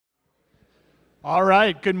All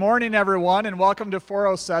right, good morning everyone and welcome to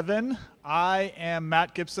 407. I am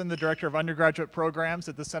Matt Gibson, the Director of Undergraduate Programs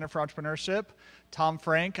at the Center for Entrepreneurship. Tom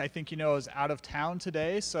Frank, I think you know, is out of town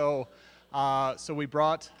today, so we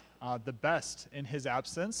brought the best in his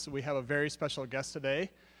absence. We have a very special guest today,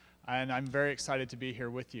 and I'm very excited to be here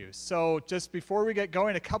with you. So just before we get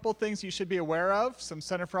going, a couple things you should be aware of, some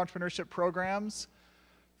Center for Entrepreneurship programs.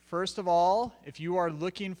 First of all, if you are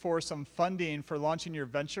looking for some funding for launching your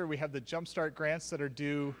venture, we have the Jumpstart grants that are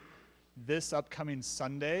due this upcoming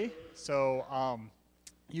Sunday. So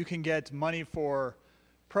you can get money for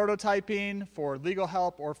prototyping, for legal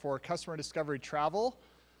help, or for customer discovery travel.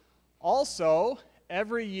 Also,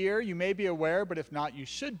 every year, you may be aware, but if not, you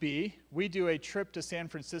should be, we do a trip to San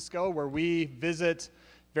Francisco where we visit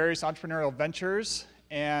various entrepreneurial ventures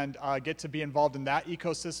and get to be involved in that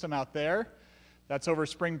ecosystem out there. That's over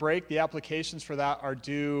spring break. The applications for that are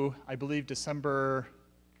due, I believe, December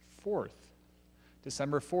 4th.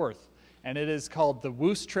 And it is called the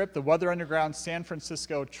WOOS Trip, the Weather Underground San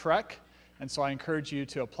Francisco Trek. And so I encourage you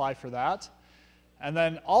to apply for that. And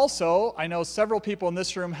then also, I know several people in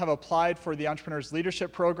this room have applied for the Entrepreneurs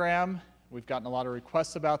Leadership Program. We've gotten a lot of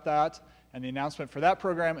requests about that. And the announcement for that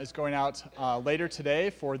program is going out later today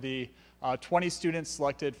for the 20 students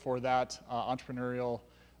selected for that Entrepreneurial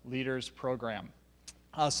Leaders Program.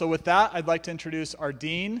 So with that, I'd like to introduce our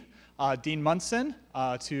Dean, Dean Munson,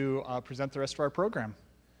 to present the rest of our program.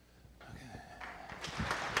 Okay.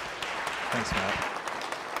 Thanks, Matt.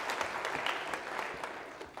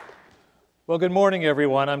 Well, good morning,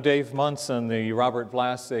 everyone. I'm Dave Munson, the Robert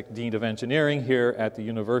Vlasic Dean of Engineering here at the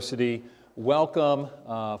university. Welcome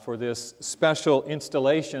for this special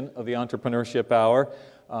installation of the Entrepreneurship Hour.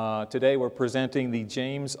 Today we're presenting the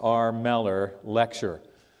James R. Mellor Lecture.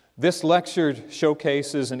 This lecture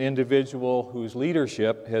showcases an individual whose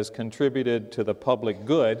leadership has contributed to the public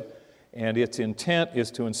good, and its intent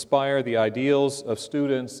is to inspire the ideals of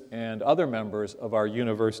students and other members of our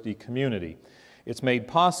university community. It's made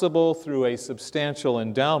possible through a substantial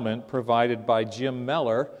endowment provided by Jim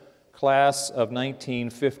Mellor, class of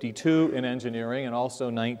 1952 in engineering and also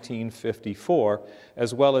 1954,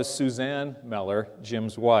 as well as Suzanne Mellor,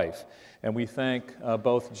 Jim's wife. And we thank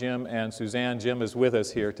both Jim and Suzanne. Jim is with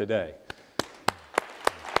us here today.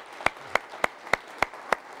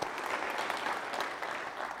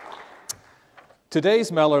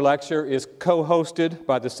 Today's Mellor Lecture is co-hosted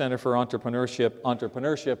by the Center for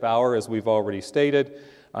Entrepreneurship Hour, as we've already stated.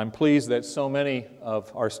 I'm pleased that so many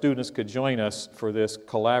of our students could join us for this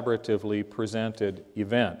collaboratively presented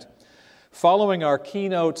event. Following our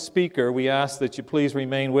keynote speaker, we ask that you please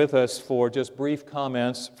remain with us for just brief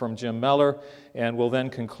comments from Jim Mellor, and we'll then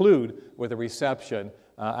conclude with a reception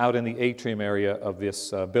out in the atrium area of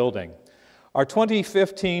this building. Our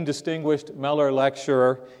 2015 Distinguished Mellor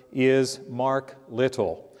Lecturer is Mark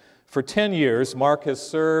Little. For 10 years, Mark has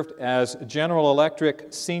served as General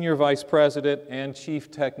Electric Senior Vice President and Chief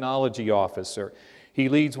Technology Officer. He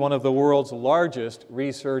leads one of the world's largest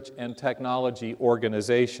research and technology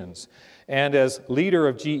organizations. And as leader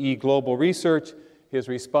of GE Global Research, his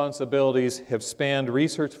responsibilities have spanned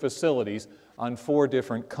research facilities on 4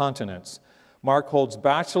 different continents. Mark holds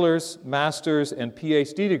bachelor's, master's, and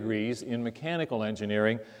PhD degrees in mechanical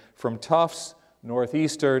engineering from Tufts,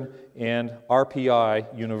 Northeastern, and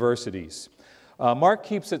RPI universities. Mark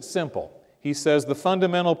keeps it simple. He says the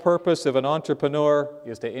fundamental purpose of an entrepreneur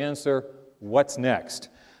is to answer, what's next?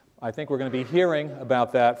 I think we're going to be hearing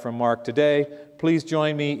about that from Mark today. Please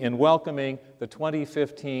join me in welcoming the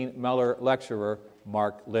 2015 Mellor Lecturer,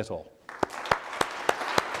 Mark Little.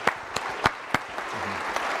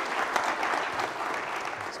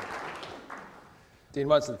 Dean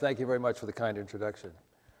Munson, thank you very much for the kind introduction.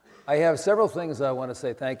 I have several things I want to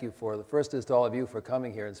say thank you for. The first is to all of you for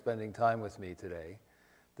coming here and spending time with me today.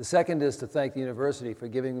 The second is to thank the university for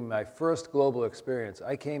giving me my first global experience.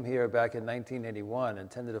 I came here back in 1981 and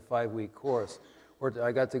attended a 5-week course where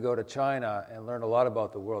I got to go to China and learn a lot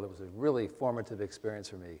about the world. It was a really formative experience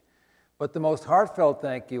for me. But the most heartfelt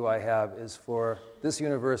thank you I have is for this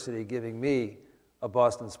university giving me, a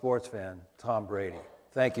Boston sports fan, Tom Brady.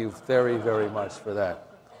 Thank you very, very much for that.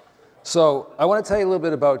 So I want to tell you a little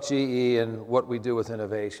bit about GE and what we do with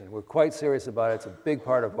innovation. We're quite serious about it. It's a big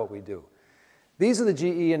part of what we do. These are the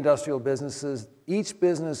GE industrial businesses. Each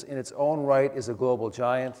business in its own right is a global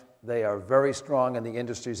giant. They are very strong in the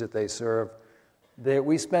industries that they serve.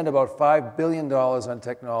 We spend about $5 billion on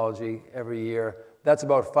technology every year. That's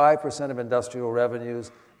about 5% of industrial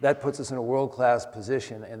revenues. That puts us in a world-class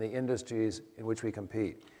position in the industries in which we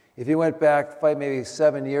compete. If you went back maybe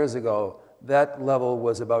 7 years ago, that level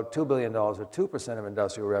was about $2 billion, or 2% of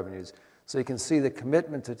industrial revenues. So you can see the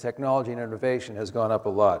commitment to technology and innovation has gone up a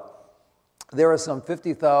lot. There are some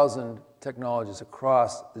 50,000 technologies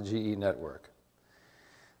across the GE network.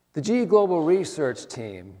 The GE Global Research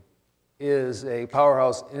Team is a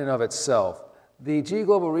powerhouse in and of itself. The GE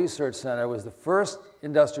Global Research Center was the first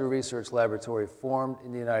industrial research laboratory formed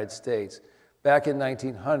in the United States back in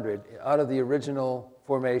 1900 out of the original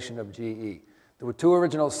formation of GE. There were two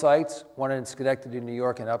original sites, one in Schenectady, New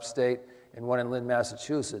York and upstate, and one in Lynn,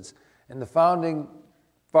 Massachusetts. And the founding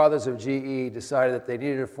fathers of GE decided that they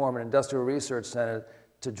needed to form an industrial research center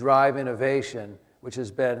to drive innovation, which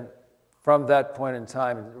has been, from that point in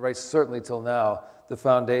time, and right certainly till now, the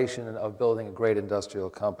foundation of building a great industrial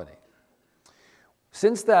company.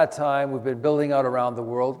 Since that time, we've been building out around the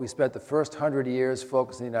world. We spent the first 100 years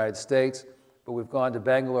focused in the United States, but we've gone to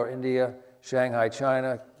Bangalore, India, Shanghai,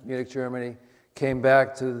 China, Munich, Germany, came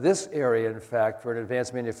back to this area, in fact, for an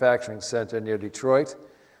advanced manufacturing center near Detroit.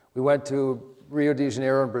 We went to Rio de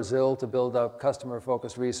Janeiro in Brazil to build a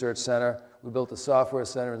customer-focused research center. We built a software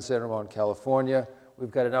center in San Ramon, California.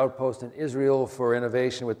 We've got an outpost in Israel for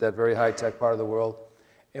innovation with that very high-tech part of the world.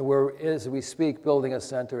 And we're, as we speak, building a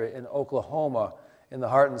center in Oklahoma, in the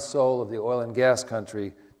heart and soul of the oil and gas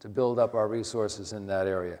country, to build up our resources in that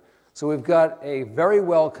area. So we've got a very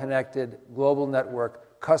well-connected global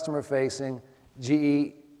network, customer-facing,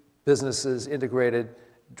 GE businesses integrated,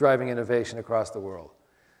 driving innovation across the world.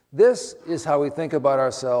 This is how we think about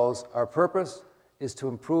ourselves. Our purpose is to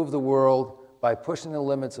improve the world by pushing the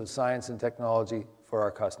limits of science and technology for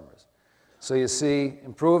our customers. So you see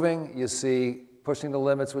improving, you see pushing the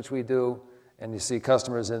limits, which we do, and you see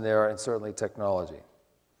customers in there, and certainly technology.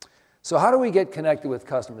 So how do we get connected with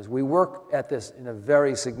customers? We work at this in a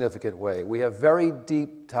very significant way. We have very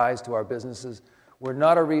deep ties to our businesses. We're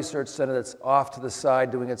not a research center that's off to the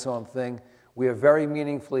side doing its own thing. We are very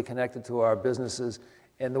meaningfully connected to our businesses.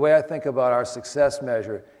 And the way I think about our success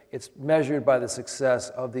measure, it's measured by the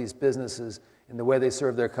success of these businesses in the way they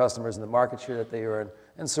serve their customers and the market share that they earn,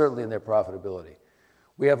 and certainly in their profitability.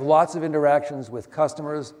 We have lots of interactions with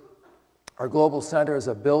customers. Our global centers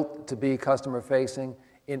are built to be customer-facing.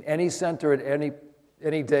 In any center at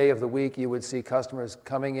any day of the week, you would see customers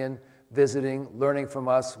coming in, visiting, learning from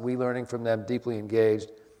us, we learning from them, deeply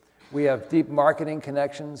engaged. We have deep marketing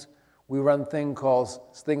connections. We run things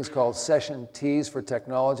called session teas for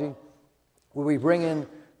technology, where we bring in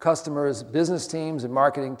customers, business teams and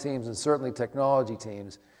marketing teams, and certainly technology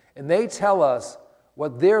teams, and they tell us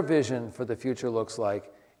what their vision for the future looks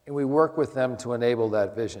like, and we work with them to enable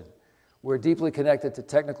that vision. We're deeply connected to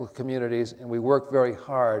technical communities, and we work very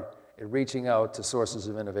hard at reaching out to sources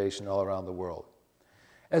of innovation all around the world.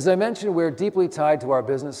 As I mentioned, we're deeply tied to our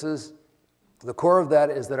businesses. The core of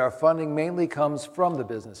that is that our funding mainly comes from the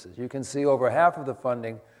businesses. You can see over half of the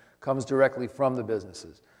funding comes directly from the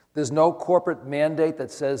businesses. There's no corporate mandate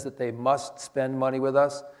that says that they must spend money with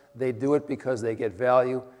us. They do it because they get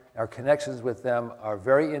value. Our connections with them are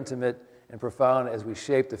very intimate and profound as we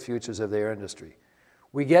shape the futures of their industry.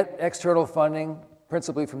 We get external funding,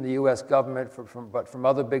 principally from the US government, but from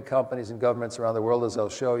other big companies and governments around the world, as I'll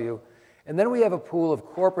show you. And then we have a pool of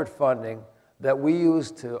corporate funding that we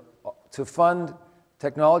use to fund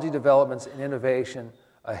technology developments and innovation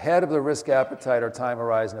ahead of the risk appetite or time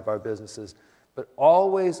horizon of our businesses, but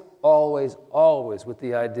always, always, always with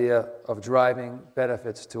the idea of driving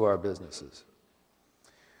benefits to our businesses.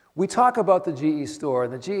 We talk about the GE store,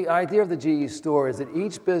 and the idea of the GE store is that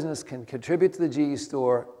each business can contribute to the GE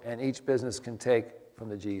store and each business can take from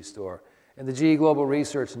the GE store. And the GE Global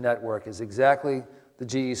Research Network is exactly the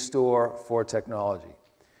GE store for technology.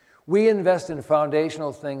 We invest in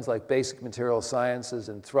foundational things like basic material sciences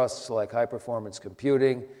and thrusts like high-performance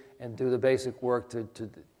computing, and do the basic work to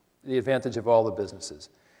the advantage of all the businesses.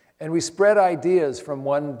 And we spread ideas from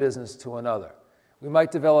one business to another. We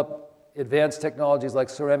might develop advanced technologies like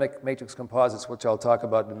ceramic matrix composites, which I'll talk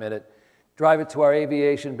about in a minute, drive it to our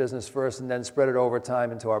aviation business first, and then spread it over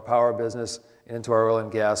time into our power business and into our oil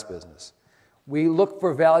and gas business. We look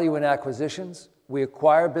for value in acquisitions. We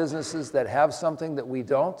acquire businesses that have something that we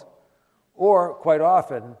don't, or quite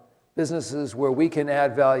often, businesses where we can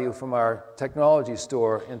add value from our technology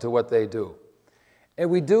store into what they do. And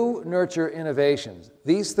we do nurture innovations.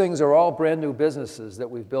 These things are all brand new businesses that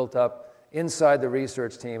we've built up inside the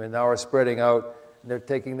research team and now are spreading out. And they're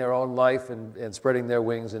taking their own life and spreading their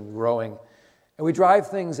wings and growing. And we drive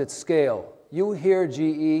things at scale. You hear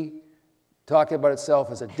GE talking about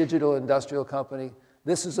itself as a digital industrial company.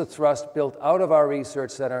 This is a thrust built out of our research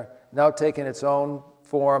center, now taking its own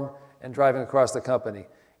form and driving across the company.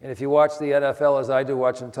 And if you watch the NFL, as I do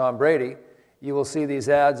watching Tom Brady, you will see these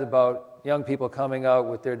ads about young people coming out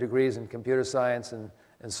with their degrees in computer science and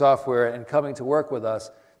and software and coming to work with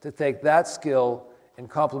us to take that skill and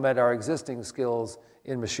complement our existing skills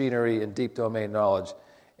in machinery and deep domain knowledge.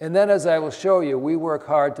 And then, as I will show you, we work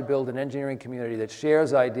hard to build an engineering community that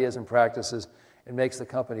shares ideas and practices and makes the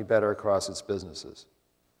company better across its businesses.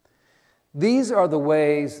 These are the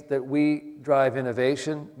ways that we drive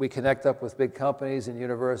innovation. We connect up with big companies and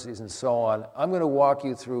universities and so on. I'm going to walk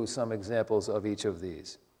you through some examples of each of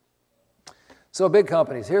these. So big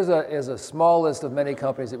companies. Here's a small list of many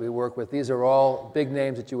companies that we work with. These are all big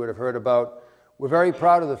names that you would have heard about. We're very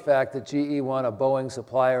proud of the fact that GE won a Boeing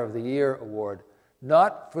Supplier of the Year award,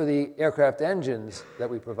 not for the aircraft engines that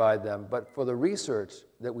we provide them, but for the research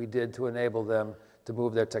that we did to enable them to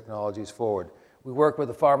move their technologies forward. We work with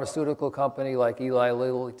a pharmaceutical company like Eli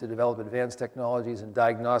Lilly to develop advanced technologies and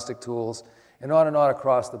diagnostic tools, and on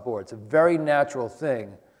across the board. It's a very natural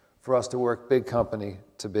thing for us to work big company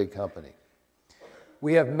to big company.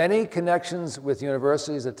 We have many connections with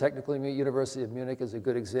universities. The Technical University of Munich is a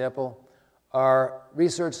good example. Our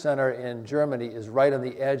research center in Germany is right on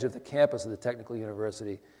the edge of the campus of the Technical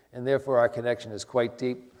University, and therefore our connection is quite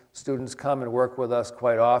deep. Students come and work with us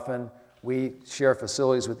quite often. We share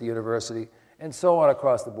facilities with the university, and so on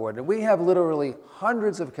across the board. And we have literally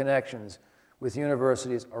hundreds of connections with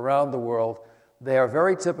universities around the world. They are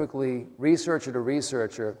very typically researcher to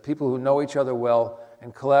researcher, people who know each other well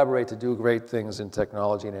and collaborate to do great things in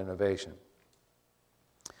technology and innovation.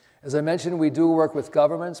 As I mentioned, we do work with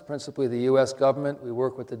governments, principally the US government. We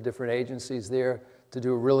work with the different agencies there to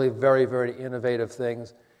do really very, very innovative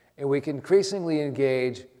things. And we can increasingly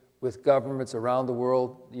engage with governments around the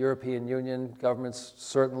world, the European Union governments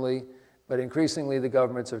certainly, but increasingly the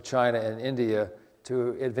governments of China and India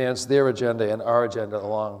to advance their agenda and our agenda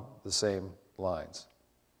along the same lines.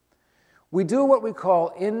 We do what we call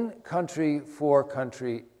in-country,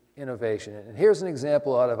 for-country innovation. And here's an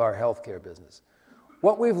example out of our healthcare business.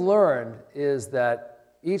 What we've learned is that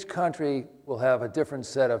each country will have a different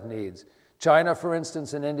set of needs. China, for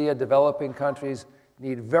instance, and India, developing countries,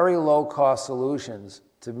 need very low-cost solutions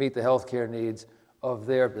to meet the healthcare needs of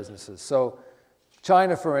their businesses. So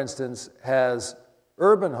China, for instance, has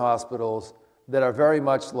urban hospitals that are very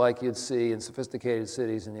much like you'd see in sophisticated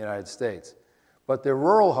cities in the United States. But their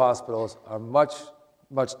rural hospitals are much,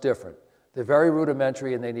 much different. They're very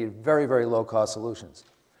rudimentary and they need very, very low-cost solutions.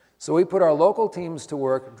 So we put our local teams to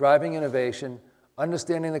work driving innovation,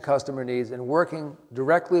 understanding the customer needs, and working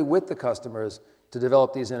directly with the customers to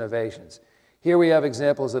develop these innovations. Here we have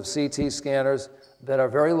examples of CT scanners that are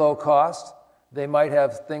very low cost. They might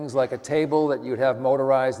have things like a table that you'd have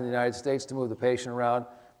motorized in the United States to move the patient around,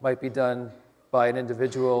 might be done by an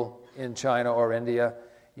individual in China or India.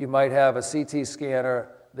 You might have a CT scanner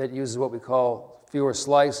that uses what we call fewer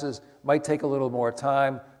slices, might take a little more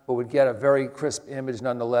time, but would get a very crisp image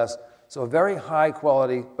nonetheless. So a very high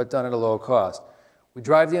quality, but done at a low cost. We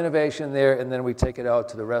drive the innovation there, and then we take it out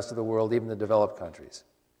to the rest of the world, even the developed countries.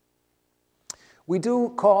 We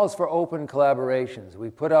do calls for open collaborations. We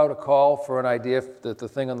put out a call for an idea. The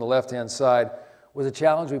thing on the left-hand side was a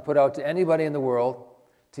challenge we put out to anybody in the world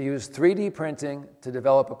to use 3D printing to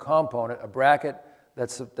develop a component, a bracket,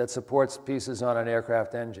 that supports pieces on an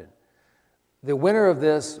aircraft engine. The winner of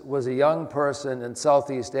this was a young person in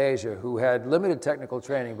Southeast Asia who had limited technical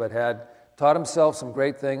training, but had taught himself some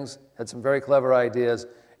great things, had some very clever ideas,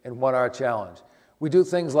 and won our challenge. We do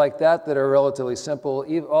things like that that are relatively simple,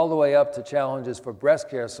 all the way up to challenges for breast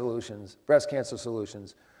cancer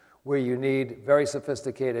solutions, where you need very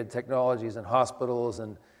sophisticated technologies in hospitals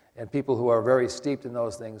and people who are very steeped in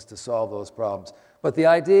those things to solve those problems. But the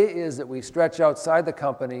idea is that we stretch outside the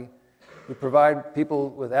company, we provide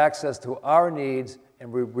people with access to our needs,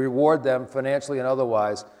 and we reward them financially and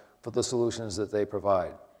otherwise for the solutions that they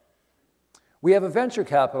provide. We have a venture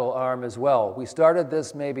capital arm as well. We started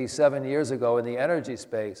this maybe 7 years ago in the energy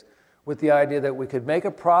space with the idea that we could make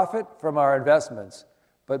a profit from our investments,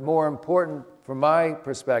 but more important from my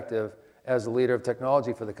perspective as the leader of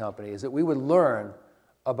technology for the company is that we would learn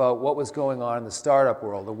about what was going on in the startup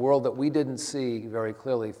world, the world that we didn't see very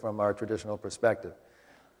clearly from our traditional perspective.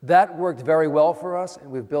 That worked very well for us,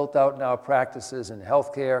 and we've built out now practices in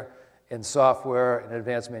healthcare, in software, and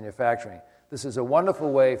advanced manufacturing. This is a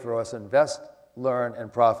wonderful way for us to invest, learn,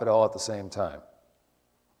 and profit all at the same time.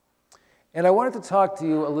 And I wanted to talk to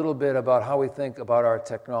you a little bit about how we think about our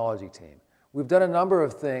technology team. We've done a number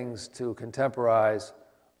of things to contemporize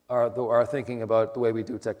our thinking about the way we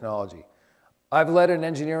do technology. I've led an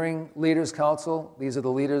engineering leaders council. These are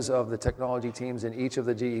the leaders of the technology teams in each of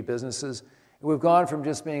the GE businesses. And we've gone from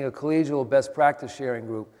just being a collegial best practice sharing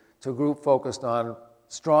group to a group focused on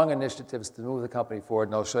strong initiatives to move the company forward,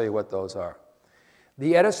 and I'll show you what those are.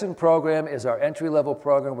 The Edison program is our entry-level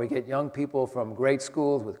program. We get young people from great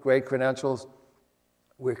schools with great credentials.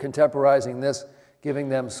 We're contemporizing this, giving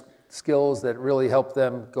them skills that really help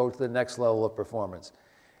them go to the next level of performance.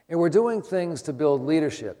 And we're doing things to build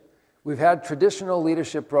leadership. We've had traditional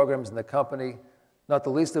leadership programs in the company, not the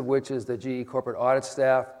least of which is the GE corporate audit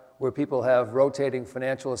staff, where people have rotating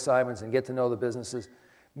financial assignments and get to know the businesses.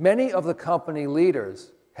 Many of the company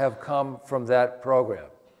leaders have come from that program.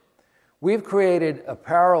 We've created a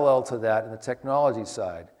parallel to that in the technology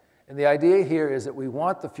side. And the idea here is that we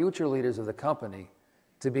want the future leaders of the company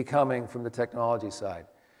to be coming from the technology side.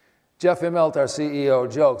 Jeff Immelt, our CEO,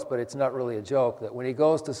 jokes, but it's not really a joke, that when he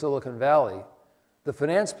goes to Silicon Valley, the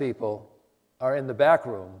finance people are in the back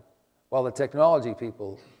room while the technology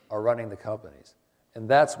people are running the companies. And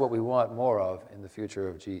that's what we want more of in the future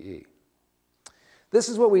of GE. This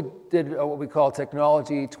is what we did, what we call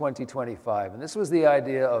Technology 2025. And this was the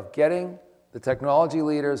idea of getting the technology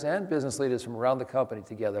leaders and business leaders from around the company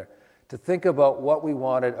together to think about what we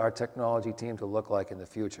wanted our technology team to look like in the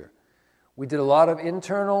future. We did a lot of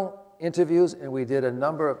internal interviews, and we did a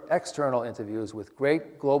number of external interviews with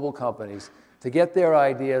great global companies to get their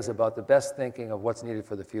ideas about the best thinking of what's needed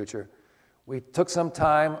for the future. We took some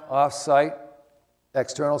time off-site.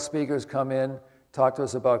 External speakers come in, talk to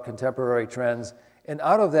us about contemporary trends, and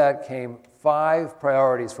out of that came 5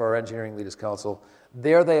 priorities for our Engineering Leaders Council.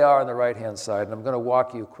 There they are on the right-hand side, and I'm going to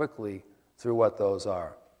walk you quickly through what those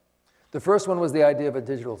are. The first one was the idea of a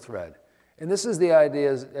digital thread. And this is the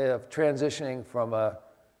idea of transitioning from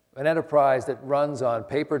an enterprise that runs on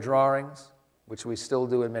paper drawings, which we still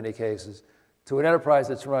do in many cases, to an enterprise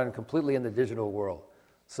that's run completely in the digital world.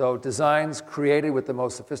 So designs created with the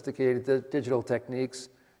most sophisticated digital techniques,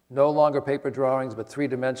 no longer paper drawings, but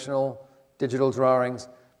 3-dimensional digital drawings,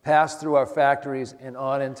 pass through our factories and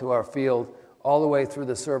on into our field, all the way through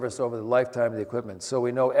the service over the lifetime of the equipment. So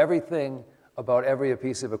we know everything about every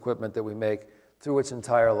piece of equipment that we make through its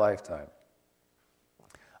entire lifetime.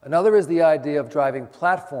 Another is the idea of driving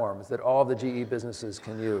platforms that all the GE businesses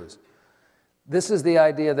can use. This is the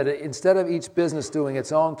idea that instead of each business doing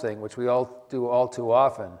its own thing, which we all do all too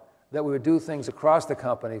often, that we would do things across the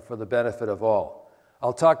company for the benefit of all.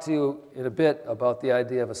 I'll talk to you in a bit about the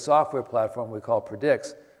idea of a software platform we call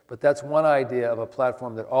Predix, but that's one idea of a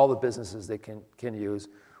platform that all the businesses they can use.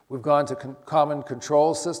 We've gone to common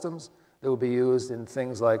control systems that will be used in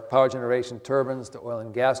things like power generation turbines, to oil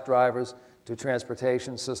and gas drivers, to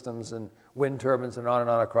transportation systems and wind turbines, and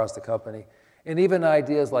on across the company. And even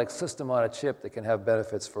ideas like system on a chip that can have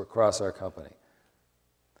benefits for across our company.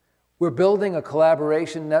 We're building a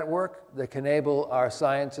collaboration network that can enable our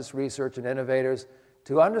scientists, research, and innovators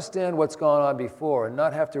to understand what's gone on before and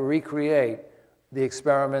not have to recreate the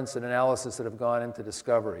experiments and analysis that have gone into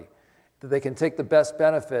discovery. That they can take the best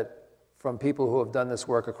benefit from people who have done this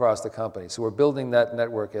work across the company. So we're building that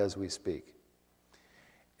network as we speak.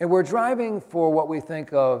 And we're driving for what we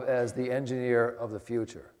think of as the engineer of the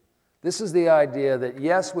future. This is the idea that,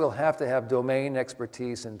 yes, we'll have to have domain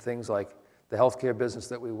expertise in things like the healthcare business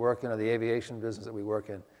that we work in or the aviation business that we work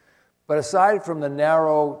in. But aside from the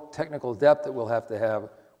narrow technical depth that we'll have to have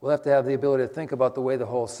the ability to think about the way the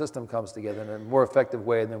whole system comes together in a more effective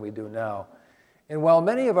way than we do now. And while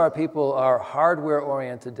many of our people are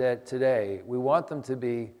hardware-oriented today, we want them to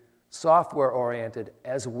be software-oriented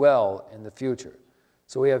as well in the future.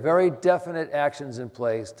 So we have very definite actions in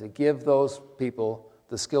place to give those people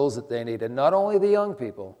the skills that they need, and not only the young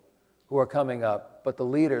people who are coming up, but the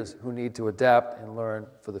leaders who need to adapt and learn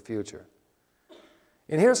for the future.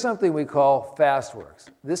 And here's something we call FastWorks.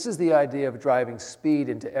 This is the idea of driving speed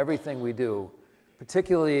into everything we do,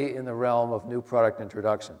 particularly in the realm of new product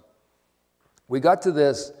introduction. We got to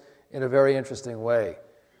this in a very interesting way.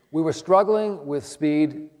 We were struggling with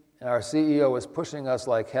speed, and our CEO was pushing us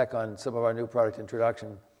like heck on some of our new product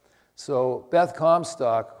introduction. So Beth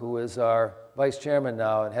Comstock, who is our vice chairman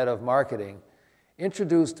now and head of marketing,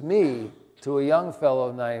 introduced me to a young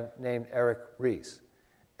fellow named Eric Rees.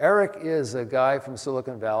 Eric is a guy from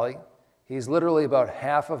Silicon Valley. He's literally about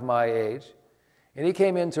half of my age. And he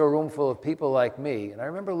came into a room full of people like me. And I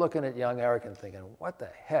remember looking at young Eric and thinking, what the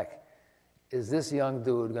heck is this young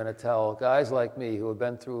dude going to tell guys like me who have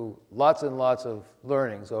been through lots and lots of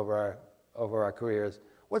learnings over our careers,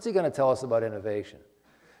 what's he going to tell us about innovation?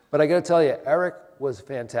 But I got to tell you, Eric was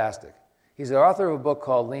fantastic. He's the author of a book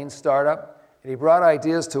called Lean Startup, and he brought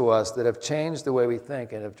ideas to us that have changed the way we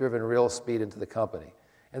think and have driven real speed into the company.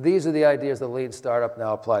 And these are the ideas of Lean Startup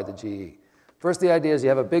now applied to GE. First, the idea is you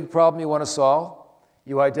have a big problem you want to solve.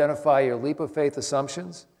 You identify your leap of faith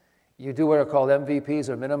assumptions. You do what are called MVPs,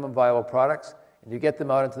 or minimum viable products, and you get them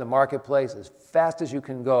out into the marketplace as fast as you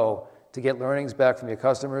can go to get learnings back from your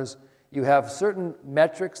customers. You have certain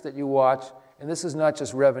metrics that you watch, and this is not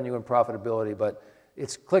just revenue and profitability, but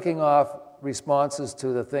it's clicking off responses to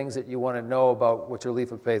the things that you want to know about what your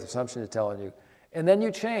leap of faith assumption is telling you. And then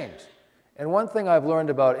you change. And one thing I've learned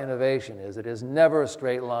about innovation is it is never a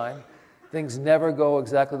straight line. Things never go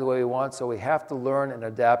exactly the way we want, so we have to learn and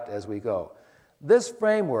adapt as we go. This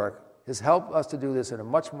framework has helped us to do this in a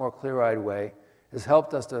much more clear-eyed way, has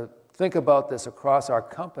helped us to think about this across our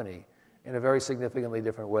company in a very significantly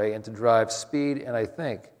different way, and to drive speed and, I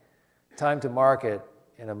think, time to market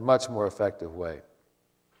in a much more effective way.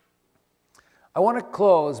 I want to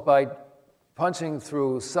close by punching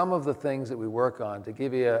through some of the things that we work on to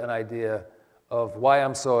give you an idea of why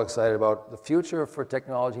I'm so excited about the future for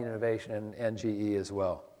technology and innovation and GE as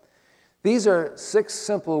well. These are 6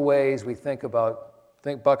 simple ways we think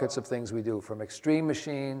buckets of things we do, from extreme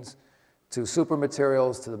machines to super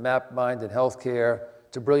materials to the map mind in healthcare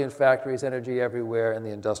to brilliant factories, energy everywhere, and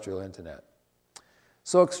the industrial internet.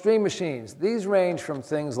 So extreme machines, these range from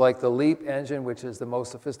things like the LEAP engine, which is the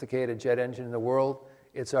most sophisticated jet engine in the world.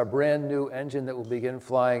 It's our brand new engine that will begin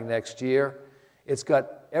flying next year. It's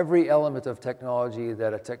got every element of technology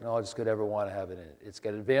that a technologist could ever want to have in it. It's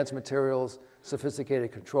got advanced materials,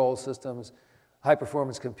 sophisticated control systems,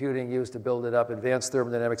 high-performance computing used to build it up, advanced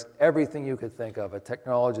thermodynamics, everything you could think of, a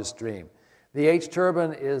technologist's dream. The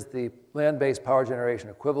H-Turbine is the land-based power generation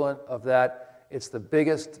equivalent of that. It's the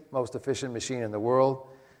biggest, most efficient machine in the world.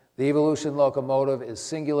 The Evolution locomotive is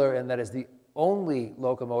singular, and that is the only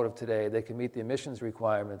locomotive today that can meet the emissions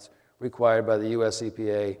requirements required by the US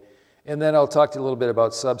EPA. And then I'll talk to you a little bit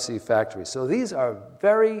about subsea factories. So these are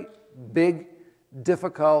very big,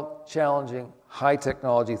 difficult, challenging, high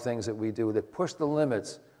technology things that we do that push the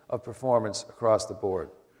limits of performance across the board.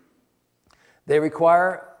 They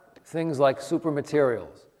require things like super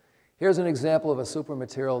materials. Here's an example of a super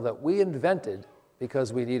material that we invented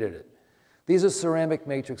because we needed it. These are ceramic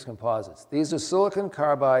matrix composites. These are silicon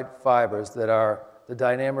carbide fibers that are the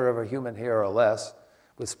diameter of a human hair or less,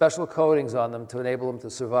 with special coatings on them to enable them to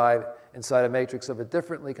survive inside a matrix of a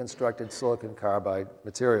differently constructed silicon carbide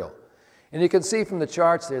material. And you can see from the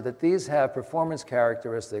charts there that these have performance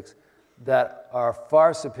characteristics that are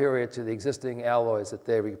far superior to the existing alloys that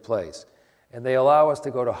they replace. And they allow us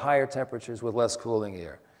to go to higher temperatures with less cooling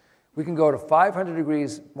air. We can go to 500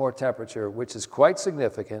 degrees more temperature, which is quite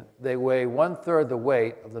significant. They weigh 1/3 the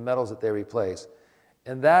weight of the metals that they replace.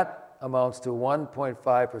 And that amounts to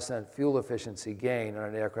 1.5% fuel efficiency gain on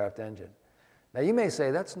an aircraft engine. Now, you may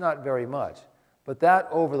say that's not very much, but that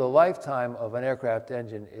over the lifetime of an aircraft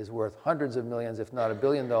engine is worth hundreds of millions, if not $1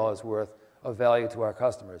 billion worth of value to our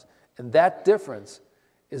customers. And that difference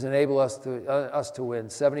is enable us to win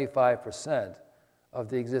 75% of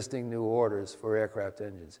the existing new orders for aircraft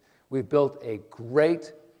engines. We've built a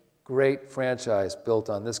great, great franchise built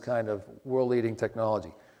on this kind of world-leading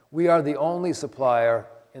technology. We are the only supplier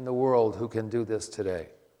in the world who can do this today.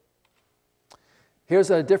 Here's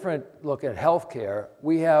a different look at healthcare.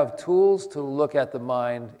 We have tools to look at the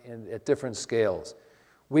mind at different scales.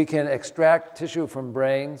 We can extract tissue from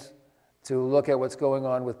brains to look at what's going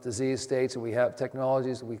on with disease states, and we have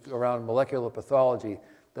technologies around molecular pathology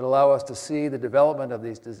that allow us to see the development of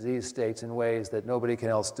these disease states in ways that nobody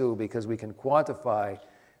else do, because we can quantify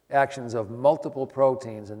actions of multiple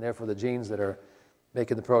proteins and therefore the genes that are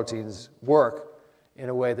making the proteins work in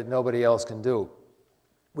a way that nobody else can do.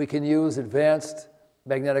 We can use advanced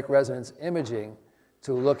magnetic resonance imaging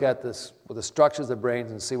to look at the structures of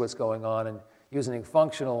brains and see what's going on, and using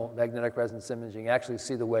functional magnetic resonance imaging actually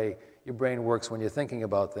see the way your brain works when you're thinking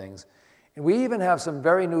about things. And we even have some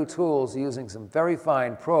very new tools using some very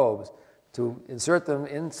fine probes to insert them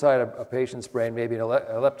inside a patient's brain, maybe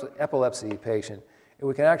an epilepsy patient, and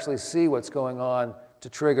we can actually see what's going on to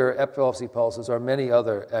trigger epilepsy pulses or many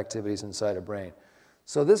other activities inside a brain.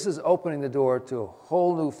 So this is opening the door to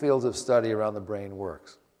whole new fields of study around the brain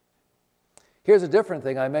works. Here's a different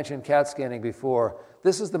thing. I mentioned CAT scanning before.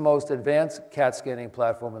 This is the most advanced CAT scanning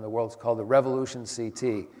platform in the world. It's called the Revolution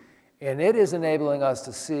CT. And it is enabling us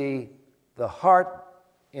to see the heart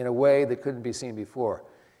in a way that couldn't be seen before.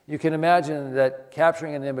 You can imagine that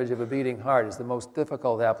capturing an image of a beating heart is the most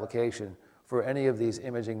difficult application for any of these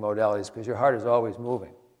imaging modalities, because your heart is always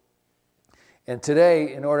moving. And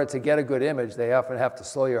today, in order to get a good image, they often have to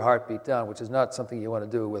slow your heartbeat down, which is not something you want to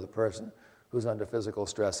do with a person who's under physical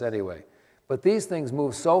stress anyway. But these things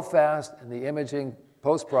move so fast, and the imaging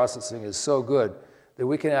post-processing is so good that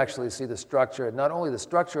we can actually see the structure, not only the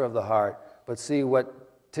structure of the heart, but see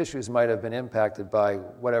what tissues might have been impacted by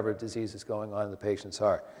whatever disease is going on in the patient's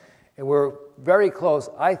heart. And we're very close,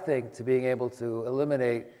 I think, to being able to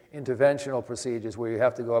eliminate interventional procedures where you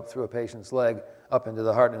have to go up through a patient's leg up into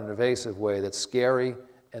the heart in an invasive way that's scary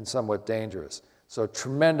and somewhat dangerous. So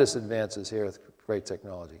tremendous advances here with great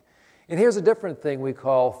technology. And here's a different thing we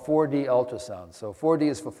call 4D ultrasound. So 4D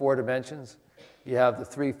is for 4 dimensions. You have the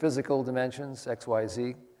 3 physical dimensions, X, Y,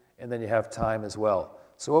 Z, and then you have time as well.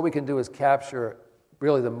 So what we can do is capture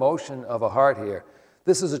really the motion of a heart here.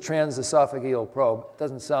 This is a transesophageal probe. It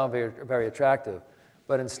doesn't sound very attractive,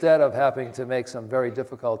 but instead of having to make some very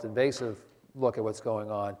difficult invasive look at what's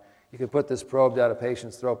going on, you can put this probe down a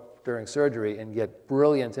patient's throat during surgery and get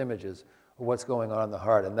brilliant images of what's going on in the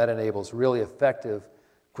heart, and that enables really effective,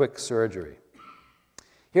 quick surgery.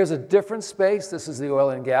 Here's a different space. This is the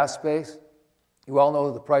oil and gas space. You all know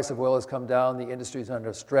that the price of oil has come down. The industry is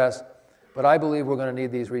under stress, but I believe we're going to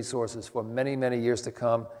need these resources for many, many years to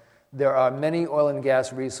come. There are many oil and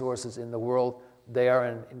gas resources in the world. They are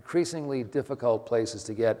in increasingly difficult places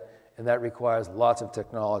to get, and that requires lots of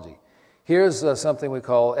technology. Here's something we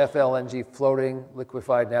call FLNG, floating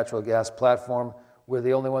liquefied natural gas platform. We're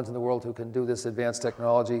the only ones in the world who can do this advanced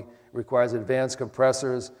technology. It requires advanced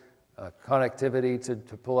compressors, connectivity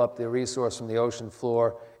to pull up the resource from the ocean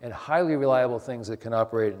floor, and highly reliable things that can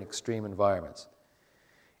operate in extreme environments.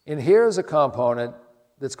 And here's a component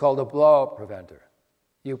that's called a blowout preventer.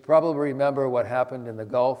 You probably remember what happened in the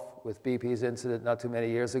Gulf with BP's incident not too many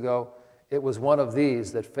years ago. It was one of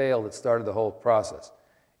these that failed that started the whole process.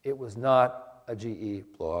 It was not a GE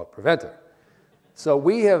blowout preventer. So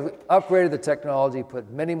we have upgraded the technology,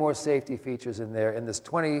 put many more safety features in there, and this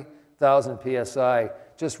 20,000 PSI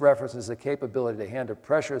just references the capability to handle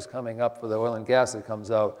pressures coming up for the oil and gas that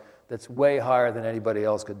comes out that's way higher than anybody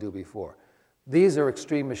else could do before. These are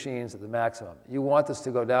extreme machines at the maximum. You want this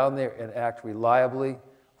to go down there and act reliably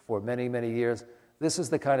for many, many years. This is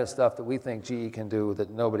the kind of stuff that we think GE can do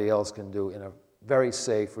that nobody else can do in a very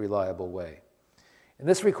safe, reliable way. And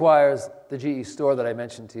this requires the GE store that I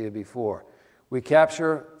mentioned to you before. We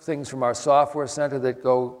capture things from our software center that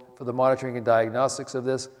go for the monitoring and diagnostics of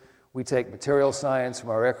this. We take material science from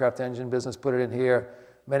our aircraft engine business, put it in here.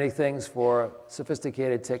 Many things for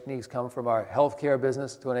sophisticated techniques come from our healthcare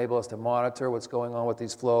business to enable us to monitor what's going on with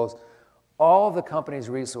these flows. All of the company's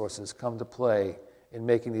resources come to play in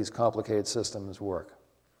making these complicated systems work.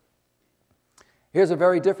 Here's a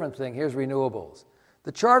very different thing. Here's renewables.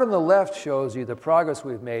 The chart on the left shows you the progress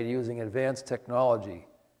we've made using advanced technology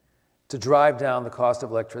to drive down the cost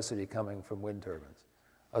of electricity coming from wind turbines.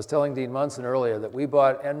 I was telling Dean Munson earlier that we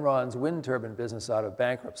bought Enron's wind turbine business out of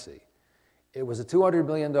bankruptcy. It was a $200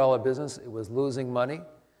 million business. It was losing money.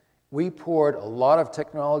 We poured a lot of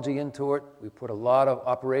technology into it. We put a lot of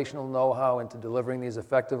operational know-how into delivering these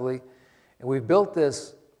effectively. And we built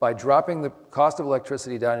this by dropping the cost of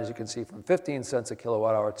electricity down, as you can see, from 15 cents a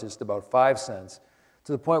kilowatt hour to just about 5 cents,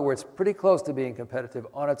 to the point where it's pretty close to being competitive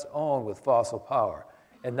on its own with fossil power.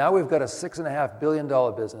 And now we've got a $6.5 billion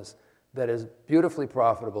business that is beautifully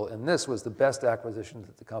profitable, and this was the best acquisition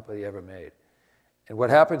that the company ever made. And what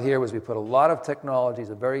happened here was we put a lot of technologies,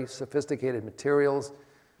 of very sophisticated materials,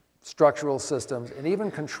 structural systems, and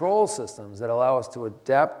even control systems that allow us to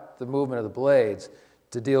adapt the movement of the blades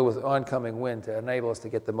to deal with oncoming wind to enable us to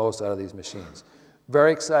get the most out of these machines.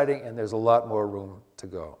 Very exciting, and there's a lot more room to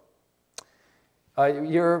go.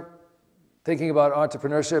 You're thinking about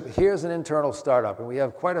entrepreneurship. Here's an internal startup, and we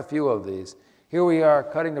have quite a few of these. Here we are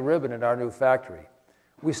cutting the ribbon in our new factory.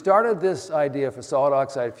 We started this idea for solid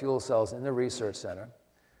oxide fuel cells in the research center.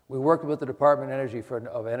 We worked with the Department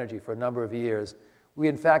of Energy for a number of years. We,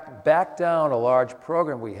 in fact, backed down a large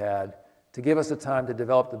program we had to give us the time to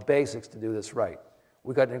develop the basics to do this right.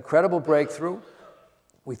 We got an incredible breakthrough.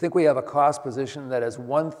 We think we have a cost position that is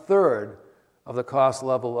 1/3 of the cost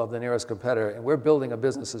level of the nearest competitor, and we're building a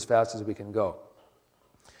business as fast as we can go.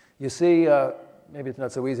 You see, maybe it's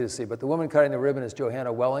not so easy to see, but the woman cutting the ribbon is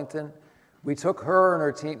Johanna Wellington. We took her and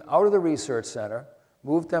her team out of the research center,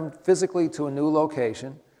 moved them physically to a new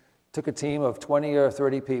location, took a team of 20 or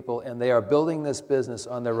 30 people, and they are building this business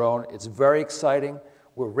on their own. It's very exciting.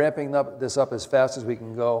 We're ramping this up as fast as we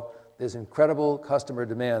can go. There's incredible customer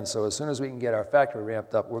demand, so as soon as we can get our factory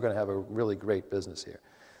ramped up, we're going to have a really great business here.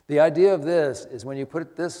 The idea of this is when you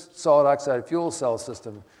put this solid oxide fuel cell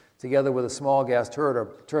system together with a small gas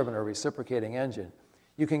turbine or reciprocating engine,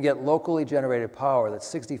 you can get locally generated power that's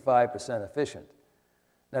 65% efficient.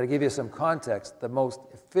 Now, to give you some context, the most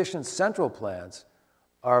efficient central plants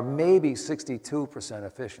are maybe 62%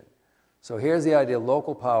 efficient. So here's the idea: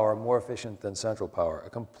 local power more efficient than central power, a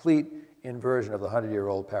complete inversion of the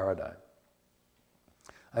 100-year-old paradigm.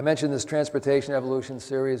 I mentioned this Transportation Evolution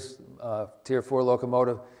Series Tier 4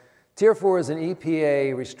 locomotive. Tier 4 is an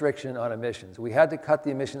EPA restriction on emissions. We had to cut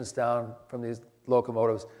the emissions down from these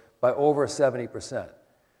locomotives by over 70%.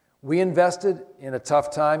 We invested in a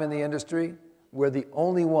tough time in the industry. We're the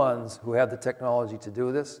only ones who have the technology to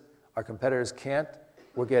do this. Our competitors can't.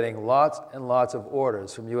 We're getting lots and lots of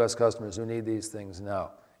orders from US customers who need these things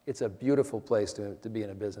now. It's a beautiful place to be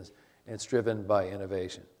in a business, and it's driven by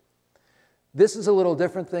innovation. This is a little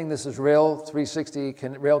different thing. This is Rail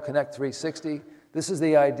Connect 360. This is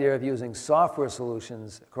the idea of using software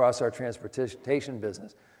solutions across our transportation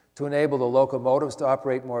business to enable the locomotives to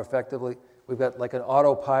operate more effectively. We've got like an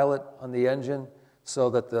autopilot on the engine so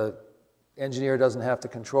that the engineer doesn't have to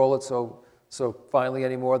control it so finally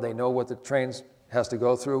anymore. They know what the train has to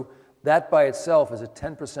go through. That by itself is a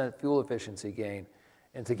 10% fuel efficiency gain.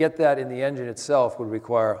 And to get that in the engine itself would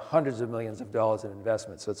require hundreds of millions of dollars in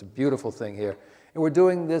investment. So it's a beautiful thing here. And we're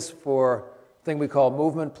doing this for a thing we call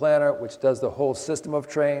Movement Planner, which does the whole system of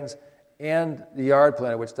trains, and the Yard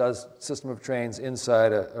Planner, which does system of trains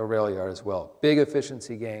inside a rail yard as well. Big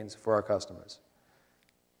efficiency gains for our customers.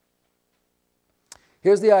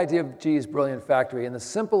 Here's the idea of GE's Brilliant Factory. And the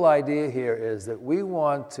simple idea here is that we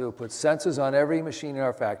want to put sensors on every machine in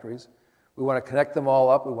our factories. We want to connect them all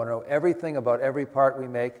up. We want to know everything about every part we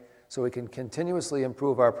make so we can continuously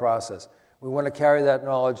improve our process. We want to carry that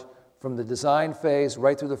knowledge from the design phase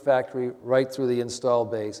right through the factory, right through the install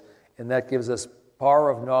base, and that gives us power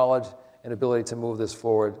of knowledge and ability to move this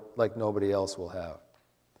forward like nobody else will have.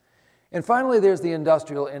 And finally, there's the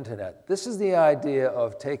industrial internet. This is the idea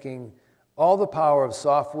of taking all the power of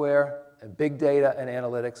software and big data and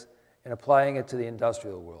analytics and applying it to the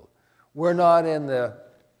industrial world. We're not in the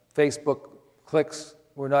Facebook clicks.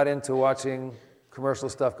 We're not into watching commercial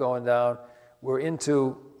stuff going down. We're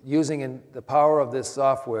into using the power of this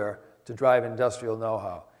software to drive industrial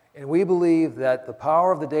know-how. And we believe that the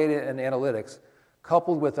power of the data and analytics,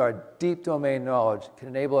 coupled with our deep domain knowledge, can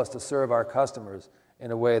enable us to serve our customers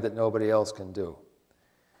in a way that nobody else can do.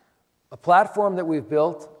 A platform that we've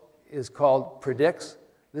built is called Predix.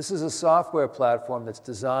 This is a software platform that's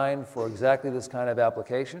designed for exactly this kind of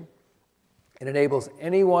application. It enables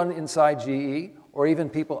anyone inside GE, or even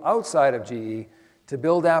people outside of GE, to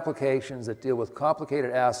build applications that deal with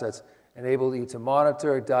complicated assets, enable you to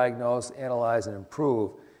monitor, diagnose, analyze, and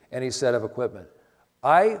improve any set of equipment.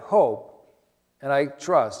 I hope and I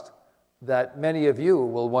trust that many of you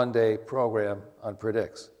will one day program on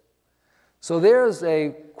Predix. So there's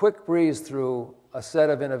a quick breeze through a set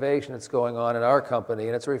of innovation that's going on in our company,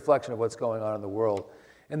 and it's a reflection of what's going on in the world.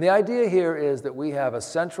 And the idea here is that we have a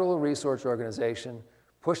central research organization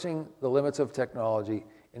pushing the limits of technology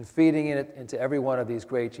and feeding it into every one of these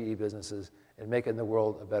great GE businesses and making the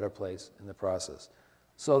world a better place in the process.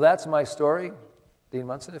 So that's my story. Dean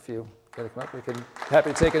Munson, if you want to come up, we can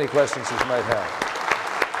happy to take any questions you might have.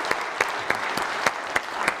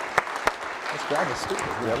 Let's grab the speaker.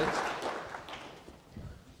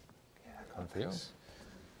 Come for you.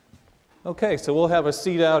 Okay, so we'll have a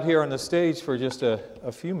seat out here on the stage for just a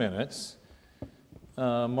few minutes.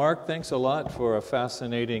 Mark, thanks a lot for a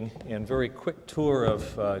fascinating and very quick tour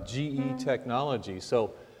of GE technology.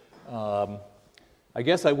 So I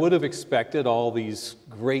guess I would have expected all these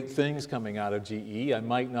great things coming out of GE. I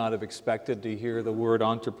might not have expected to hear the word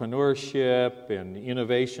entrepreneurship and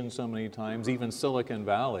innovation so many times, even Silicon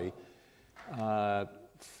Valley.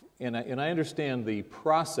 And I understand the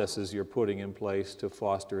processes you're putting in place to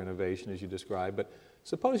foster innovation, as you described, but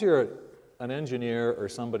suppose you're an engineer or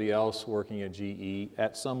somebody else working at GE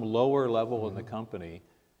at some lower level in the company,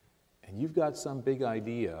 and you've got some big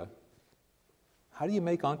idea. How do you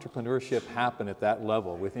make entrepreneurship happen at that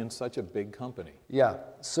level within such a big company? Yeah,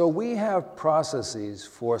 so we have processes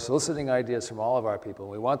for soliciting ideas from all of our people.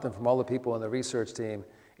 We want them from all the people on the research team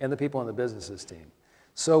and the people on the businesses team.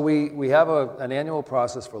 So we have an annual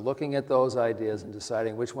process for looking at those ideas and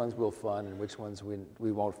deciding which ones we'll fund and which ones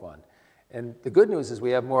we won't fund. And the good news is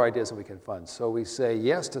we have more ideas than we can fund. So we say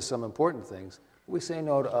yes to some important things, but we say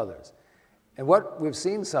no to others. And what we've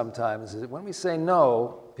seen sometimes is that when we say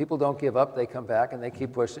no, people don't give up, they come back and they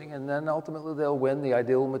keep pushing, and then ultimately they'll win, the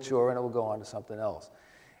idea will mature, and it will go on to something else.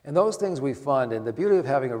 And those things we fund, and the beauty of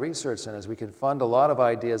having a research center is we can fund a lot of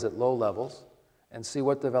ideas at low levels and see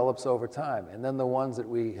what develops over time. And then the ones that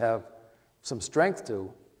we have some strength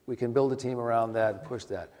to, we can build a team around that and push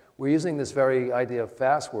that. We're using this very idea of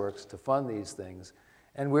FastWorks to fund these things,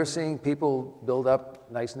 and we're seeing people build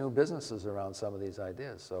up nice new businesses around some of these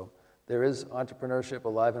ideas. So there is entrepreneurship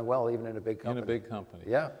alive and well, even in a big company. In a big company.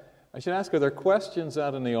 Yeah. I should ask, are there questions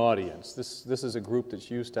out in the audience? This is a group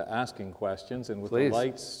that's used to asking questions, and with Please. the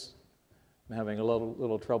lights, I'm having a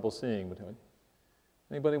little trouble seeing.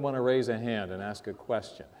 Anybody want to raise a hand and ask a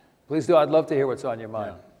question? Please do. I'd love to hear what's on your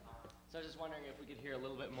mind. So I was just wondering if we could hear a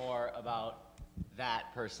little bit more about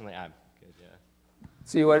that personally, I'm good, yeah.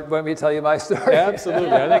 So you want me to tell you my story?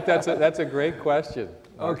 Absolutely. I think that's a great question.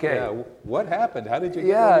 Okay. Yeah. What happened? How did you get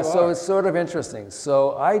Yeah, where you so are? it's sort of interesting.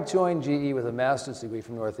 So I joined GE with a master's degree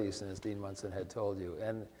from Northeastern, as Dean Munson had told you.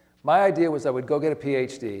 And my idea was I would go get a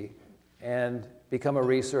PhD and become a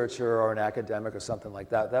researcher or an academic or something like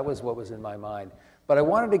that. That was what was in my mind. But I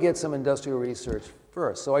wanted to get some industrial research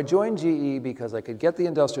first. So I joined GE because I could get the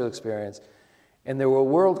industrial experience, and there were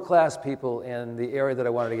world-class people in the area that I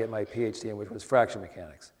wanted to get my PhD in, which was fraction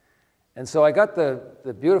mechanics. And so I got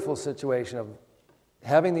the beautiful situation of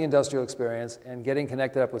having the industrial experience and getting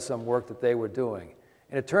connected up with some work that they were doing.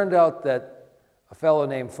 And it turned out that a fellow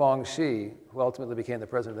named Fong Shi, who ultimately became the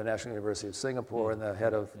president of the National University of Singapore and the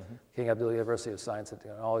head of King Abdullah University of Science and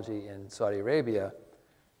Technology in Saudi Arabia,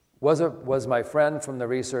 was my friend from the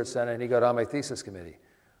research center, and he got on my thesis committee.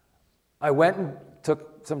 I went and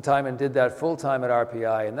took some time and did that full-time at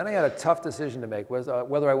RPI, and then I had a tough decision to make,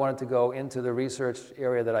 whether I wanted to go into the research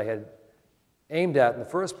area that I had aimed at in the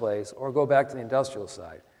first place or go back to the industrial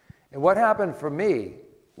side. And what happened for me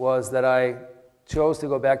was that I chose to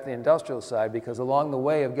go back to the industrial side because along the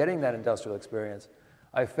way of getting that industrial experience,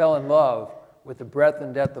 I fell in love with the breadth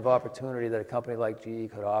and depth of opportunity that a company like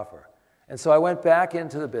GE could offer. And so I went back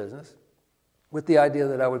into the business with the idea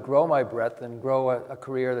that I would grow my breadth and grow a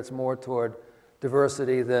career that's more toward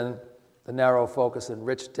diversity than the narrow focus and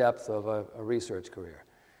rich depth of a research career.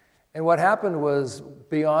 And what happened was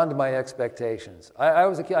beyond my expectations. I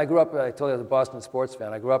was a kid, I grew up, I told you I was a Boston sports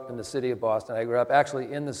fan. I grew up in the city of Boston. I grew up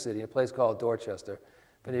actually in the city, a place called Dorchester.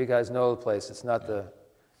 If any of you guys know the place, it's not an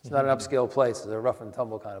upscale place. It's a rough and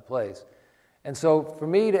tumble kind of place. And so for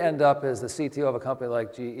me to end up as the CTO of a company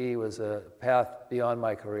like GE was a path beyond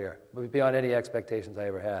my career, beyond any expectations I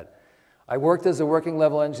ever had. I worked as a working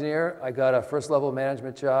level engineer. I got a first level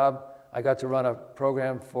management job. I got to run a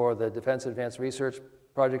program for the Defense Advanced Research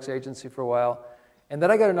Projects Agency for a while. And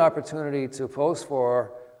then I got an opportunity to post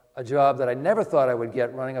for a job that I never thought I would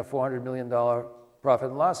get, running a $400 million profit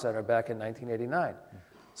and loss center back in 1989.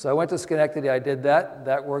 So I went to Schenectady, I did that.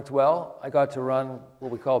 That worked well. I got to run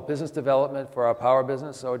what we call business development for our power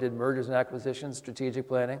business. So I did mergers and acquisitions, strategic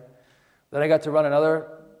planning. Then I got to run another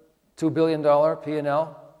 $2 billion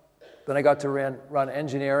P&L. Then I got to run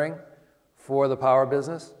engineering for the power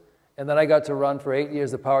business. And then I got to run for 8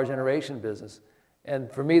 years the power generation business.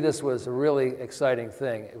 And for me, this was a really exciting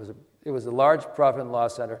thing. It was a large profit and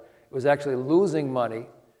loss center. It was actually losing money.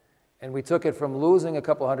 And we took it from losing a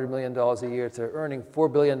couple $100 million a year to earning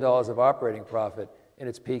 $4 billion of operating profit in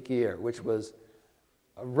its peak year, which was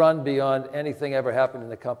a run beyond anything ever happened in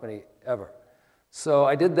the company ever. So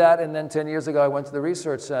I did that, and then 10 years ago I went to the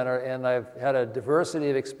research center, and I've had a diversity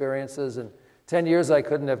of experiences. And 10 years I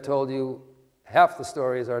couldn't have told you half the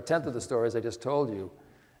stories or a tenth of the stories I just told you,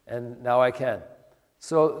 and now I can.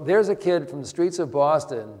 So there's a kid from the streets of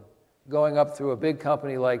Boston going up through a big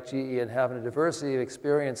company like GE and having a diversity of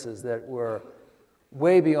experiences that were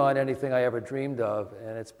way beyond anything I ever dreamed of,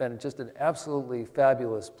 and it's been just an absolutely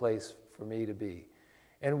fabulous place for me to be.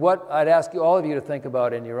 And what I'd ask all of you to think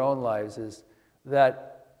about in your own lives is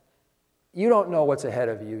that you don't know what's ahead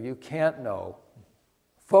of you. You can't know.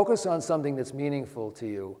 Focus on something that's meaningful to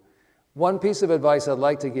you. One piece of advice I'd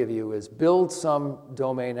like to give you is build some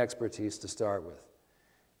domain expertise to start with.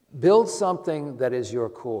 Build something that is your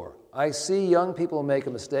core. I see young people make a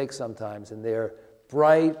mistake sometimes, and they're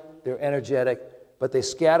bright, they're energetic, but they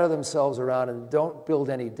scatter themselves around and don't build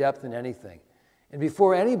any depth in anything. And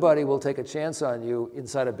before anybody will take a chance on you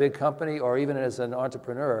inside a big company or even as an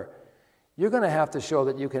entrepreneur, you're going to have to show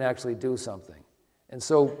that you can actually do something. And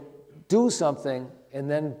so do something and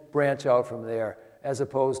then branch out from there, as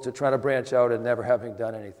opposed to trying to branch out and never having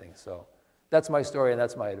done anything. So that's my story and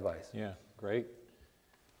that's my advice. Yeah, great.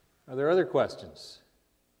 Are there other questions?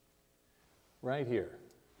 Right here.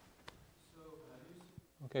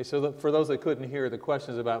 Okay, so for those that couldn't hear, the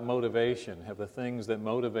question is about motivation. Have the things that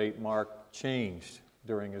motivate Mark changed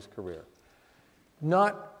during his career?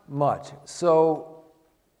 Not much. So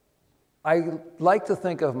I like to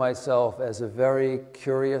think of myself as a very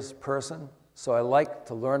curious person. So I like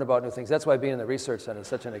to learn about new things. That's why being in the research center is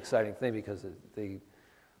such an exciting thing, because the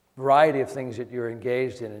variety of things that you're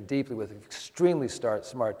engaged in and deeply with extremely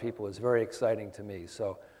smart people is very exciting to me.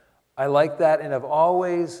 So I like that, and I've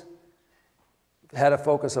always had a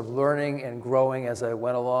focus of learning and growing as I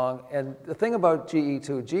went along. And the thing about GE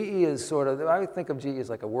too, GE is sort of, I think of GE as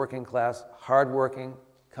like a working class, hardworking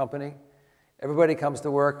company. Everybody comes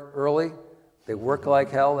to work early. They work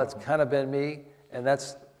like hell. That's kind of been me, and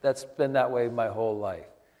that's been that way my whole life.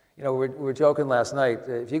 You know, we were joking last night.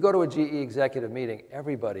 If you go to a GE executive meeting,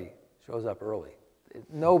 everybody shows up early.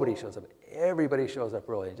 Nobody shows up. everybody shows up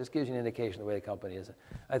early. It just gives you an indication of the way the company is.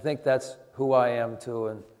 I think that's who I am too,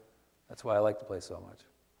 and that's why I like the place so much.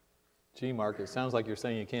 Gee, Mark, it sounds like you're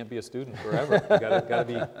saying you can't be a student forever. You gotta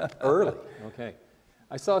be early. Okay.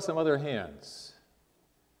 I saw some other hands.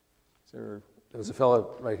 There was a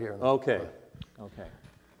fellow right here. Okay. Okay.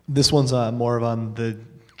 This one's more of on the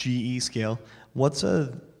GE scale. What's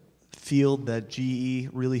a field that GE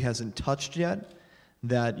really hasn't touched yet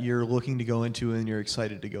that you're looking to go into and you're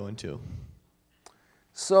excited to go into?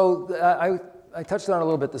 So I touched on it a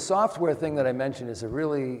little bit. The software thing that I mentioned is a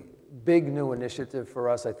really big new initiative for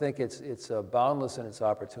us. I think it's boundless in its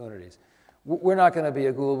opportunities. We're not going to be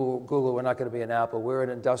a Google, we're not going to be an Apple. We're an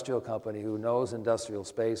industrial company who knows industrial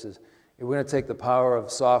spaces. And we're going to take the power of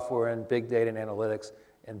software and big data and analytics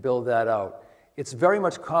and build that out. It's very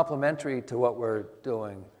much complementary to what we're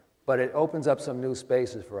doing, but it opens up some new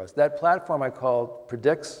spaces for us. That platform I called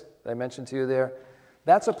Predicts, that I mentioned to you there,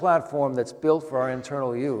 that's a platform that's built for our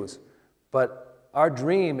internal use, but our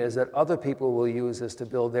dream is that other people will use this to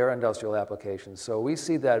build their industrial applications. So we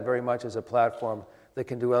see that very much as a platform that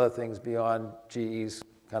can do other things beyond GE's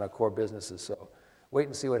kind of core businesses. So wait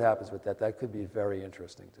and see what happens with that. That could be very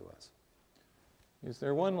interesting to us. Is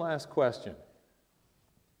there one last question?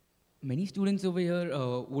 Many students over here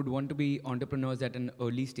would want to be entrepreneurs at an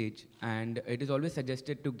early stage, and it is always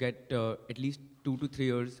suggested to get at least 2 to 3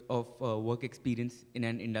 years of work experience in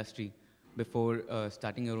an industry before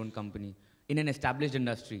starting your own company, in an established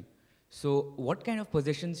industry. So what kind of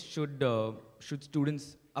positions should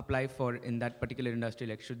students apply for in that particular industry?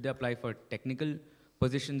 Like, should they apply for technical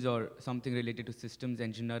positions or something related to systems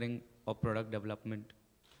engineering or product development?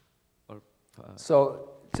 Or So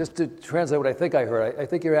just to translate what I think I heard, I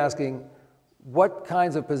think you're asking what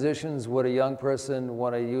kinds of positions would a young person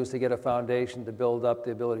want to use to get a foundation to build up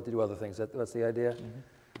the ability to do other things? That's the idea? Mm-hmm.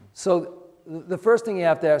 So the first thing you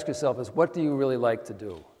have to ask yourself is, what do you really like to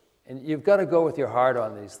do? And you've got to go with your heart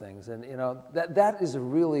on these things. And you know, that is a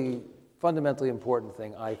really fundamentally important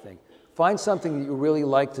thing, I think. Find something that you really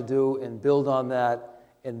like to do and build on that.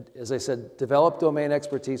 And as I said, develop domain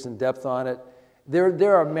expertise and depth on it.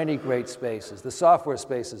 There are many great spaces. The software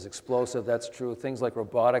space is explosive, that's true. Things like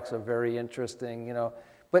robotics are very interesting, you know.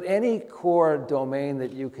 But any core domain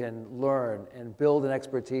that you can learn and build an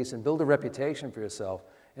expertise and build a reputation for yourself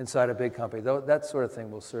inside a big company, that sort of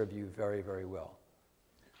thing will serve you very, very well.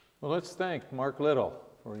 Well, let's thank Mark Little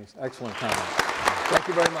for his excellent comments. Thank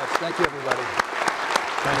you very much. Thank you, everybody.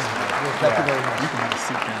 Thank you very much. You can have a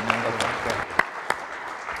seat down there.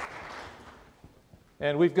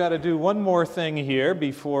 And we've got to do one more thing here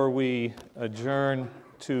before we adjourn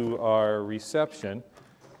to our reception.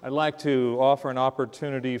 I'd like to offer an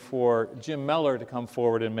opportunity for Jim Mellor to come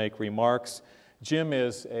forward and make remarks. Jim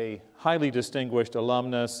is a highly distinguished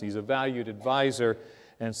alumnus. He's a valued advisor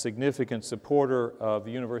and significant supporter of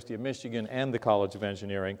the University of Michigan and the College of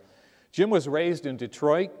Engineering. Jim was raised in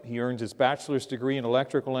Detroit. He earned his bachelor's degree in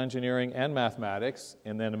electrical engineering and mathematics,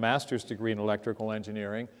 and then a master's degree in electrical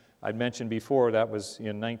engineering. I'd mentioned before that was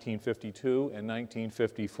in 1952 and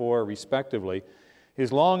 1954, respectively.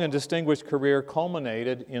 His long and distinguished career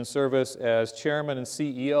culminated in service as chairman and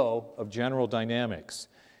CEO of General Dynamics.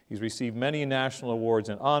 He's received many national awards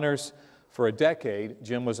and honors. For a decade,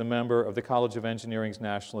 Jim was a member of the College of Engineering's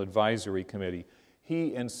National Advisory Committee.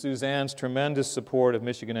 He and Suzanne's tremendous support of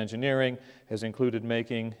Michigan engineering has included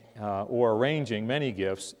making or arranging many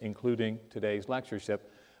gifts, including today's lectureship.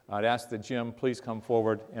 I'd ask that Jim please come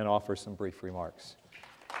forward and offer some brief remarks.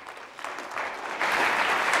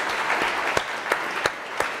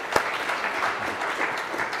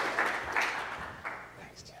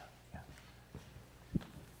 Thanks, Jim.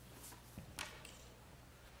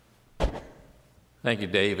 Thank you,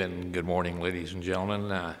 Dave, and good morning, ladies and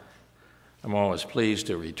gentlemen. I'm always pleased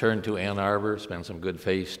to return to Ann Arbor, spend some good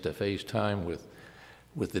face-to-face time with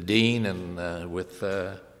the dean and with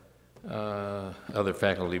other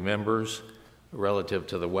faculty members. Relative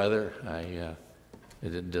to the weather,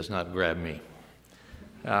 it does not grab me.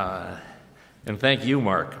 And thank you,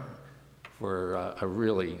 Mark, for a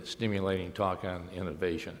really stimulating talk on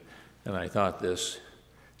innovation. And I thought this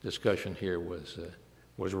discussion here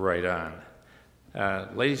was right on.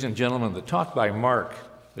 Ladies and gentlemen, the talk by Mark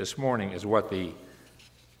this morning is what the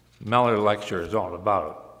Mellor Lecture is all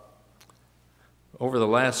about. Over the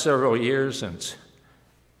last several years since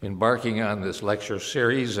embarking on this lecture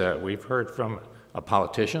series, we've heard from a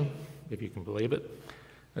politician, if you can believe it,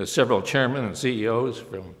 several chairmen and CEOs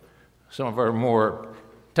from some of our more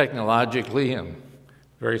technologically and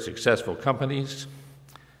very successful companies,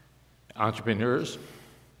 entrepreneurs,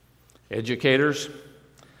 educators,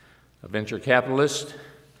 a venture capitalist,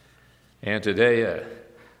 and today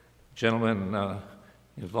gentleman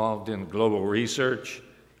involved in global research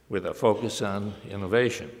with a focus on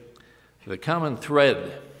innovation. The common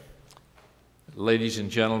thread, ladies and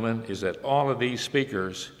gentlemen, is that all of these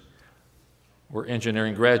speakers were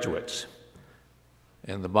engineering graduates.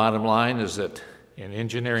 And the bottom line is that in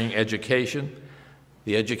engineering education,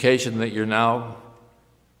 the education that you're now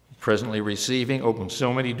presently receiving opens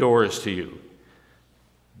so many doors to you,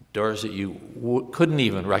 doors that you couldn't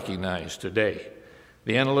even recognize today.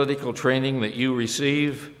 The analytical training that you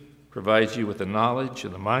receive provides you with the knowledge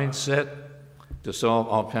and the mindset to solve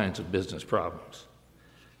all kinds of business problems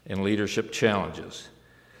and leadership challenges.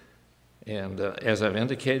 And as I've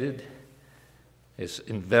indicated, it's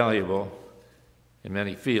invaluable in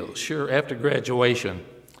many fields. Sure, after graduation,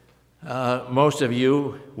 most of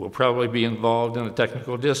you will probably be involved in a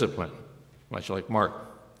technical discipline, much like Mark,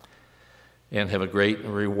 and have a great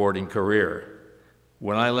and rewarding career.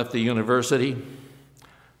 When I left the university,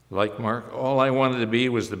 like Mark, all I wanted to be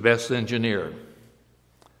was the best engineer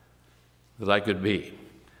that I could be.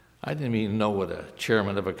 I didn't even know what a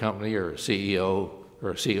chairman of a company or a CEO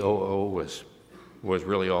or a COO was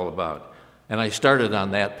really all about. And I started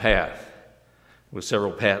on that path with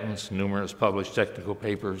several patents, numerous published technical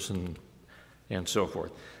papers, and so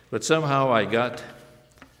forth. But somehow I got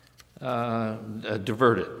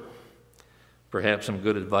diverted. Perhaps some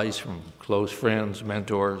good advice from close friends,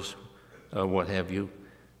 mentors, what have you.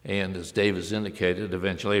 And as Dave has indicated,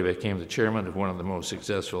 eventually I became the chairman of one of the most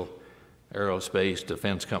successful aerospace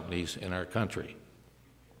defense companies in our country.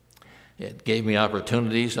 It gave me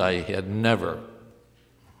opportunities I had never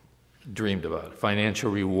dreamed about, financial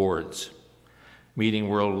rewards, meeting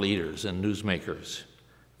world leaders and newsmakers,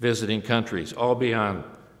 visiting countries, all beyond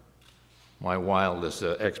my wildest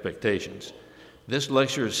expectations. This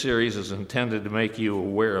lecture series is intended to make you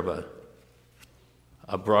aware of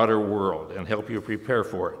a broader world and help you prepare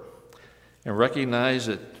for it. And recognize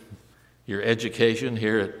that your education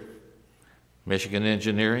here at Michigan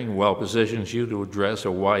Engineering well positions you to address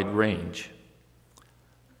a wide range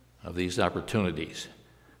of these opportunities.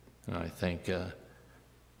 And I think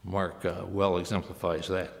Mark well exemplifies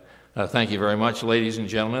that. Thank you very much, ladies and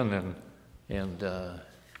gentlemen, and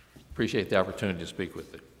appreciate the opportunity to speak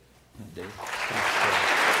with you. Dave?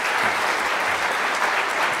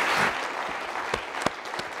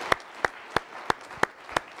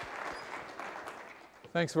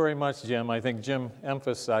 Thanks very much, Jim. I think Jim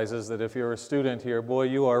emphasizes that if you're a student here, boy,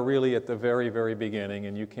 you are really at the very, very beginning,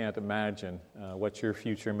 and you can't imagine what your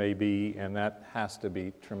future may be, and that has to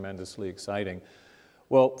be tremendously exciting.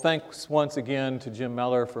 Well, thanks once again to Jim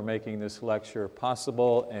Mellor for making this lecture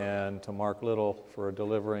possible, and to Mark Little for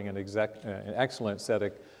delivering an excellent set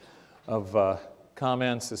of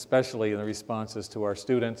comments, especially in the responses to our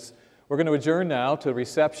students. We're going to adjourn now to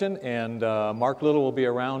reception, and Mark Little will be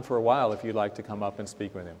around for a while if you'd like to come up and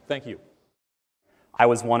speak with him. Thank you. I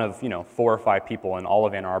was one of 4 or 5 people in all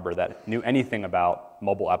of Ann Arbor that knew anything about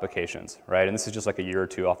mobile applications, right? And this is just like a year or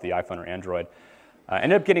two off the iPhone or Android. I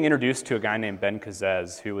ended up getting introduced to a guy named Ben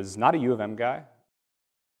Kazez, who was not a U of M guy,